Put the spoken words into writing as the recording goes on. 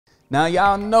Now,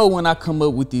 y'all know when I come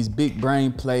up with these big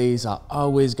brain plays, I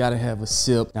always gotta have a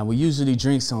sip. Now, we usually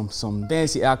drink some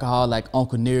fancy alcohol like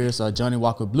Uncle Nearest or Johnny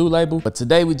Walker Blue Label, but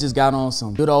today we just got on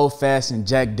some good old fashioned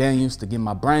Jack Daniels to get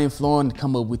my brain flowing to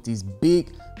come up with these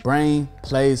big brain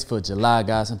plays for July,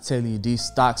 guys. I'm telling you, these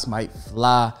stocks might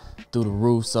fly through the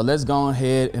roof. So let's go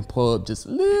ahead and pour up just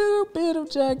a little bit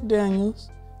of Jack Daniels.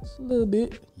 Just a little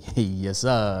bit. Yes,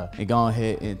 sir. And go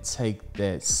ahead and take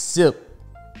that sip.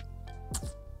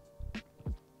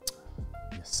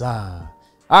 Yes, sir.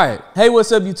 All right. Hey,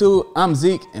 what's up, YouTube? I'm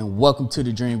Zeke, and welcome to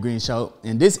the Dream Green Show.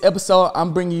 In this episode,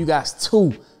 I'm bringing you guys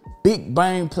two big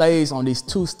brain plays on these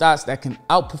two stocks that can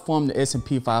outperform the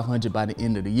S&P 500 by the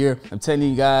end of the year. I'm telling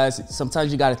you guys,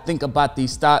 sometimes you got to think about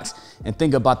these stocks and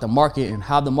think about the market and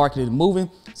how the market is moving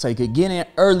so you could get in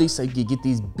early so you could get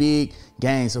these big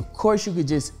gains. Of course, you could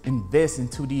just invest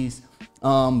into these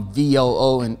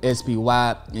VOO and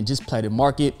SPY and just play the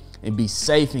market and be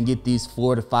safe and get these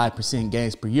 4 to 5%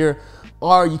 gains per year.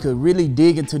 Or you could really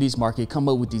dig into this market, come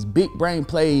up with these big brain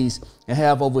plays and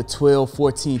have over 12,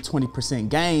 14, 20%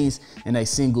 gains in a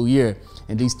single year.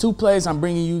 And these two plays I'm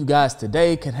bringing you guys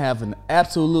today can have an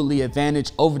absolutely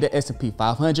advantage over the S&P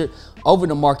 500, over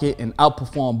the market, and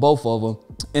outperform both of them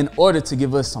in order to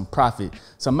give us some profit.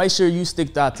 So make sure you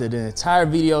stick out to the entire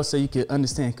video so you can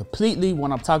understand completely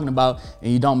what I'm talking about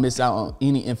and you don't miss out on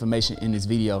any information in this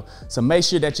video. So make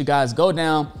sure that you guys go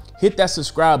down, hit that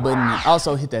subscribe button, and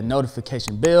also hit that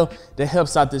notification bell. That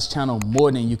helps out this channel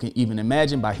more than you can even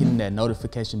imagine by hitting that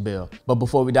notification bell. But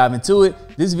before we dive into it,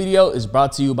 this video is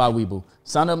brought to you by Webull.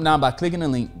 Sign up now by clicking the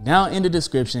link down in the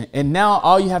description. And now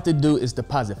all you have to do is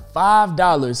deposit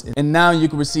 $5. And now you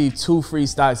can receive 2 free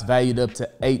stocks valued up to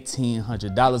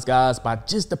 $1,800, guys, by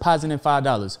just depositing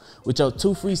 $5. With your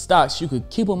 2 free stocks, you could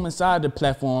keep them inside the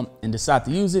platform and decide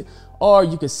to use it, or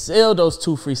you could sell those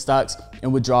 2 free stocks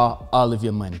and withdraw all of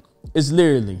your money. It's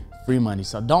literally free money.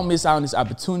 So don't miss out on this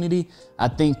opportunity. I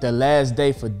think the last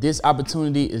day for this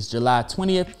opportunity is July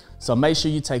 20th. So make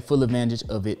sure you take full advantage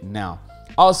of it now.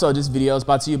 Also, this video is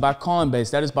brought to you by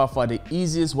Coinbase. That is by far the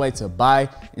easiest way to buy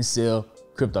and sell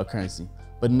cryptocurrency.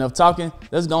 But enough talking,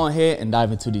 let's go ahead and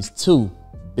dive into these two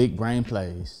big brain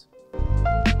plays.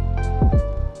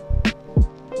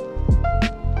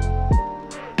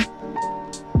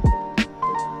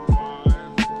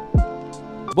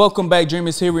 Welcome back,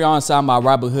 dreamers. Here we are inside my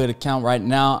Robinhood account right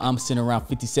now. I'm sitting around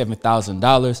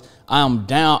 $57,000. I'm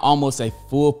down almost a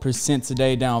full percent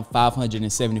today, down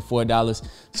 $574.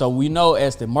 So we know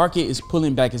as the market is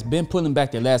pulling back, it's been pulling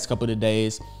back the last couple of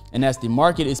days. And as the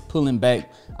market is pulling back,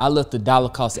 I left the dollar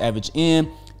cost average in,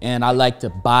 and I like to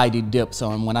buy the dip.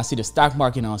 So when I see the stock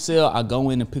market on sale, I go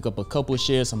in and pick up a couple of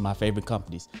shares of my favorite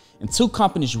companies. And 2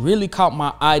 companies really caught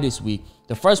my eye this week.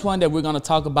 The first one that we're gonna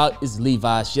talk about is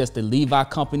Levi's. Yes, the Levi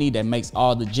company that makes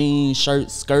all the jeans,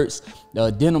 shirts, skirts,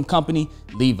 the denim company,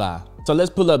 Levi. So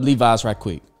let's pull up Levi's right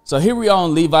quick. So here we are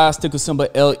on Levi's, ticker symbol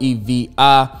LEVI.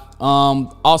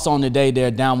 Also on the day,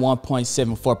 they're down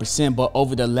 1.74%, but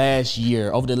over the last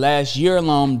year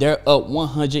alone, they're up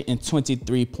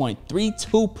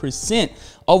 123.32%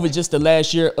 over just the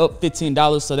last year, up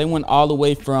 $15. So they went all the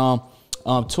way from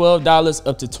 $12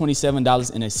 up to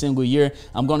 $27 in a single year.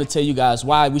 I'm going to tell you guys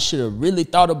why. We should have really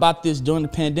thought about this during the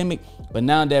pandemic, but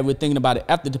now that we're thinking about it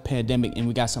after the pandemic and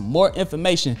we got some more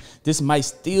information, this might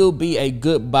still be a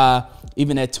good buy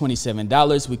even at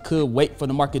 $27. We could wait for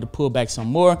the market to pull back some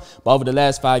more, but over the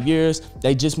last 5 years,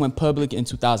 they just went public in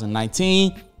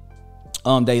 2019.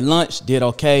 They launched, did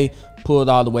okay, pulled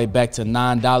all the way back to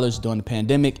 $9 during the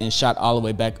pandemic and shot all the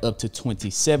way back up to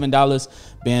 $27,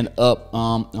 being up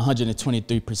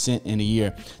 123% in a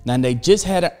year. Now, they just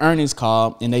had an earnings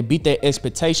call and they beat their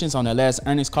expectations on their last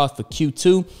earnings call for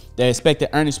Q2. Their expected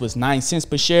earnings was 9 cents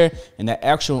per share and the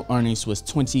actual earnings was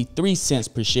 23 cents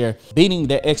per share, beating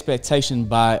their expectation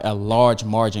by a large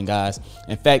margin, guys.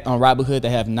 In fact, on Robinhood, they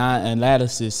have 9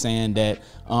 analysis saying that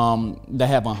they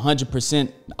have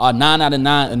 100%, 9 out of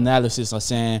 9 analysis are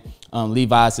saying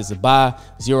Levi's is a buy.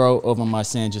 0 of them are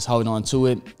saying just hold on to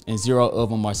it, and 0 of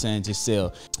them are saying just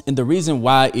sell. And the reason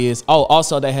why is,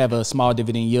 also they have a small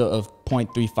dividend yield of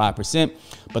 0.35%.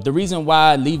 But the reason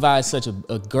why Levi is such a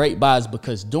great buy is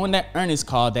because during that earnings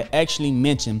call, they actually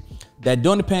mentioned that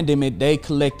during the pandemic, they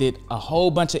collected a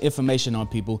whole bunch of information on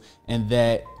people and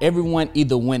that everyone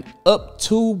either went up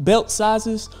 2 belt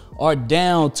sizes or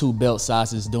down 2 belt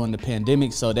sizes during the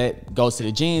pandemic. So that goes to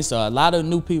the jeans. So a lot of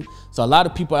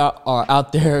people are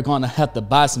out there going to have to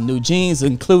buy some new jeans,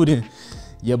 including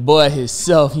your boy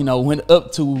himself, you know, went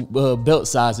up 2 belt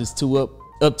sizes,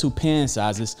 up to pen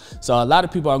sizes. So a lot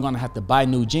of people are going to have to buy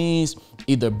new jeans,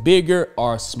 either bigger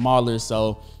or smaller.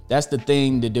 So that's the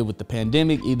thing to do with the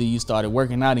pandemic. Either you started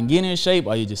working out and getting in shape,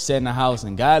 or you just sat in the house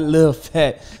and got a little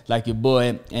fat like your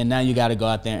boy, and now you got to go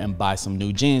out there and buy some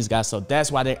new jeans, guys. So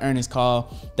that's why their earnings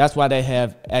call, that's why they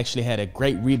have actually had a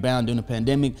great rebound during the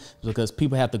pandemic, because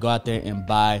people have to go out there and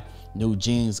buy new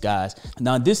jeans, guys.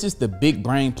 Now this is the big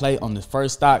brain play on the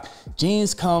first stock.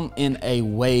 Jeans come in a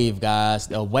wave,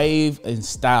 guys, a wave in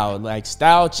style. Like,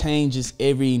 style changes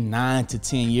every 9 to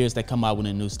 10 years. They come out with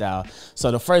a new style.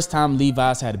 So the first time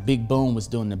Levi's had a big boom was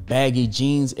during the baggy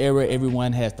jeans era.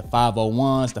 Everyone has the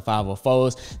 501s, the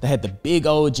 504s. They had the big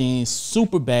old jeans,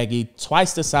 super baggy,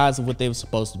 twice the size of what they were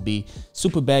supposed to be,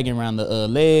 super baggy around the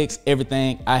legs,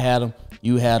 everything. I had them,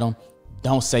 you had them.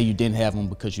 Don't say you didn't have them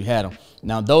because you had them.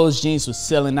 Now those jeans were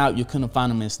selling out. You couldn't find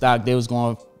them in stock. They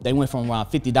went from around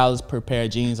 $50 per pair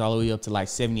of jeans all the way up to like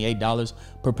 $78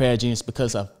 per pair of jeans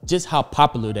because of just how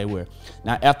popular they were.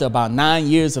 Now after about 9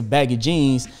 years of baggy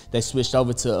jeans, they switched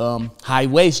over to high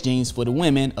waist jeans for the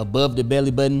women above the belly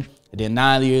button. And then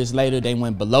 9 years later, they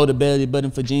went below the belly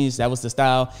button for jeans. That was the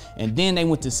style. And then they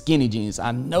went to skinny jeans.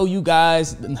 I know you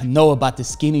guys know about the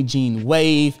skinny jean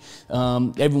wave.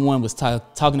 Everyone was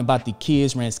talking about the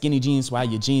kids wearing skinny jeans. Why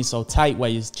your jeans so tight? Why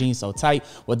your jeans so tight?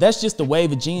 Well, that's just the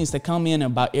wave of jeans that come in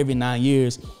about every 9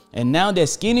 years. And now that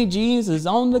skinny jeans is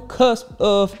on the cusp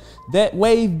of that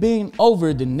wave being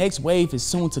over, the next wave is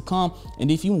soon to come. And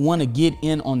if you want to get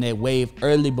in on that wave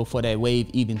early before that wave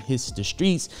even hits the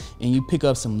streets, and you pick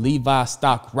up some Levi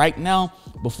stock right now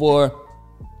before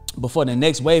the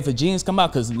next wave of jeans come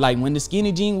out, because like when the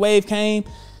skinny jean wave came,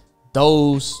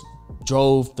 those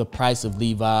drove the price of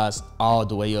Levi's all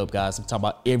the way up, guys. I'm talking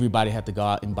about everybody had to go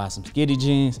out and buy some skinny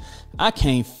jeans. I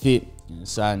can't fit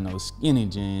inside no skinny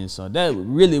jeans, so that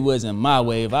really wasn't my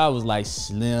wave. I was like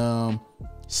slim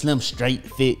straight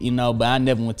fit, you know, but I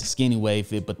never went to skinny wave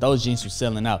fit. But those jeans were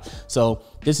selling out. So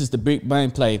this is the big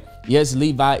brain play. Yes,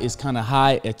 Levi is kind of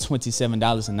high at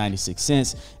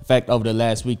 $27.96. In fact, over the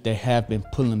last week, they have been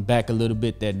pulling back a little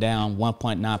bit. They're down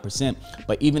 1.9%.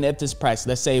 But even at this price,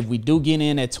 let's say if we do get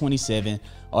in at 27,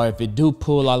 or if it do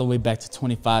pull all the way back to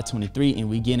 25, 23, and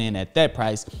we get in at that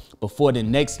price before the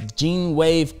next jean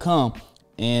wave come,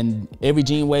 and every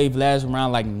jean wave lasts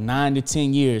around like 9 to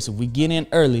 10 years. If we get in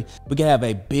early, we can have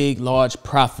a big, large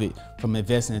profit from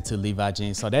investing into Levi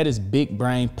jeans. So that is big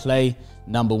brain play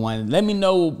number one. Let me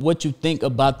know what you think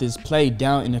about this play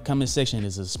down in the comment section.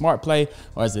 Is it a smart play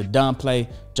or is it a dumb play?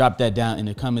 Drop that down in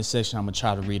the comment section. I'm gonna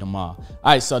try to read them all. All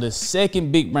right, so the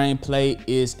second big brain play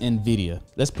is NVIDIA.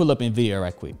 Let's pull up NVIDIA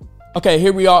right quick. Okay,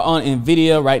 here we are on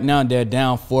NVIDIA. Right now, they're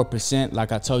down 4%.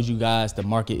 Like I told you guys, the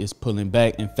market is pulling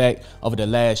back. In fact, over the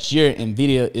last year,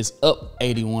 NVIDIA is up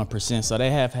 81%. So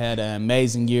they have had an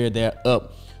amazing year. They're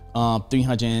up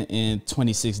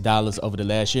 $326 over the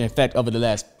last year. In fact, over the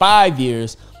last 5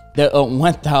 years, they're up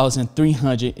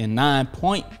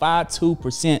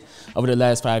 1,309.52% over the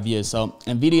last 5 years. So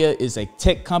NVIDIA is a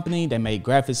tech company. They make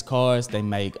graphics cards, they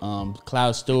make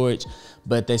cloud storage,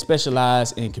 but they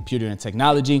specialize in computer and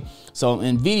technology. So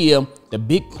NVIDIA, the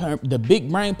big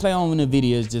brain play on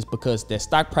NVIDIA is just because their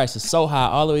stock price is so high,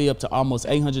 all the way up to almost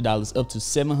 $800, up to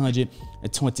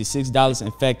 $726.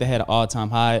 In fact, they had an all-time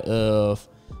high of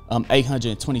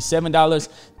 $827.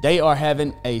 They are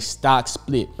having a stock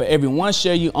split. For every one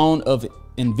share you own of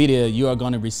NVIDIA, you are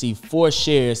going to receive 4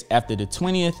 shares after the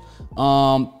 20th.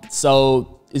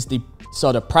 So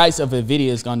the price of NVIDIA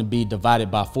is going to be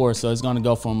divided by 4. So it's going to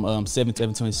go from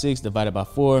 $726 divided by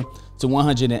 4 to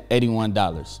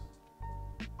 $181.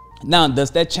 Now,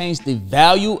 does that change the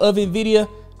value of NVIDIA?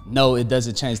 No, it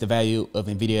doesn't change the value of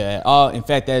NVIDIA at all. In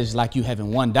fact, that is like you having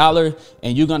 $1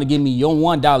 and you're going to give me your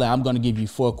 $1. I'm going to give you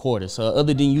 4 quarters. So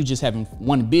other than you just having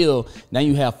one bill, now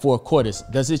you have 4 quarters.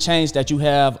 Does it change that you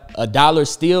have $1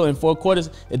 still in 4 quarters?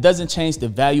 It doesn't change the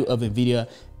value of NVIDIA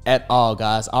at all,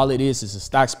 guys. All it is a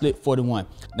stock split 4-to-1.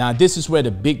 Now, this is where the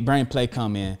big brain play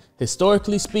come in.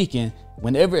 Historically speaking,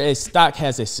 whenever a stock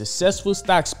has a successful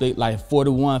stock split, like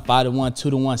 4-to-1, 5-to-1,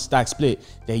 2-to-1 stock split,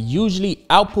 they usually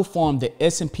outperform the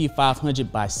S&P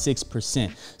 500 by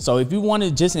 6%. So if you want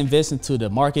to just invest into the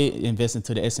market, invest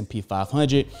into the S&P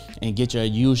 500 and get your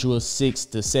usual 6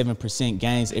 to 7%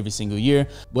 gains every single year,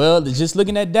 well, just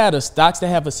looking at data, stocks that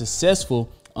have a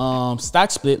successful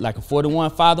stock split, like a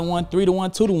 4-to-1, 5-to-1,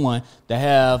 3-to-1, 2-to-1, that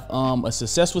have a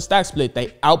successful stock split, they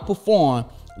outperform.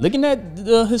 Looking at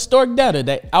the historic data,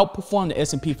 they outperform the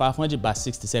S&P 500 by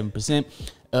 6 to 7%.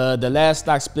 The last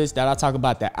stock splits that I talk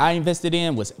about that I invested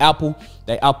in was Apple.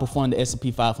 They outperformed the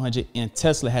S&P 500, and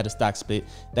Tesla had a stock split.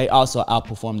 They also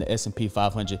outperformed the S&P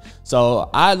 500. So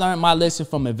I learned my lesson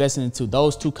from investing into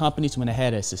those two companies when they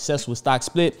had a successful stock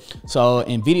split. So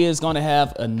Nvidia is going to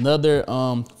have another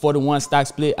 4-to-1 stock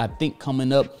split, I think,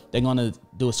 coming up. They're going to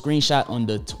do a screenshot on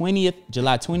the 20th,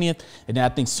 July 20th. And then I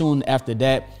think soon after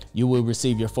that, you will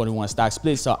receive your 4-to-1 stock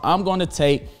split. So I'm going to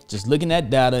take, just looking at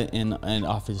data and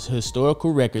off his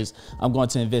historical records, I'm going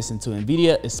to invest into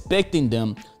Nvidia, expecting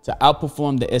them to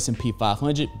outperform the S&P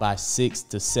 500 by 6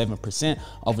 to 7%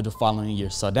 over the following year.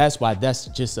 So that's why that's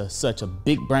just such a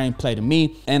big brain play to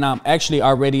me. And I'm actually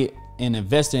already an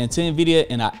investor into Nvidia,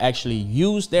 and I actually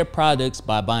use their products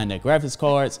by buying their graphics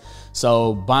cards.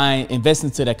 So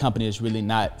investing into that company is really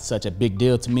not such a big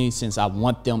deal to me, since I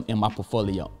want them in my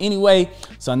portfolio anyway.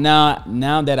 So now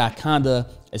that I kind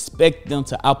of expect them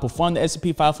to outperform the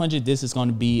S&P 500, this is going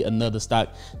to be another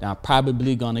stock that I'm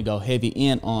probably going to go heavy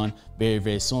in on very,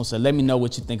 very soon. So let me know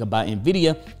what you think about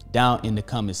Nvidia down in the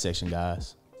comment section,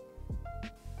 guys.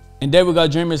 And there we go,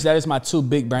 dreamers. That is my two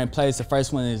big brain plays. The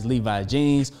first one is Levi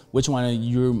Jeans. Which one are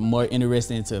you more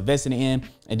interested into investing in?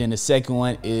 And then the second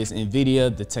one is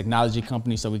Nvidia, the technology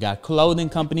company. So we got a clothing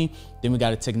company, then we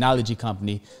got a technology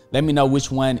company. Let me know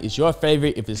which one is your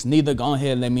favorite. If it's neither, go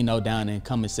ahead and let me know down in the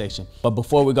comment section. But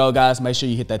before we go, guys, make sure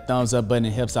you hit that thumbs up button.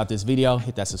 It helps out this video.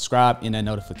 Hit that subscribe and that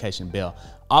notification bell.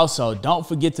 Also, don't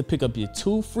forget to pick up your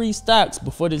 2 free stocks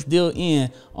before this deal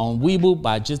ends on Webull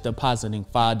by just depositing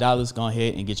 $5. Go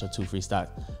ahead and get your 2 free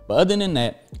stocks. But other than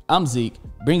that, I'm Zeke,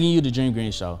 bringing you the Dream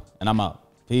Green Show, and I'm out.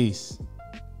 Peace.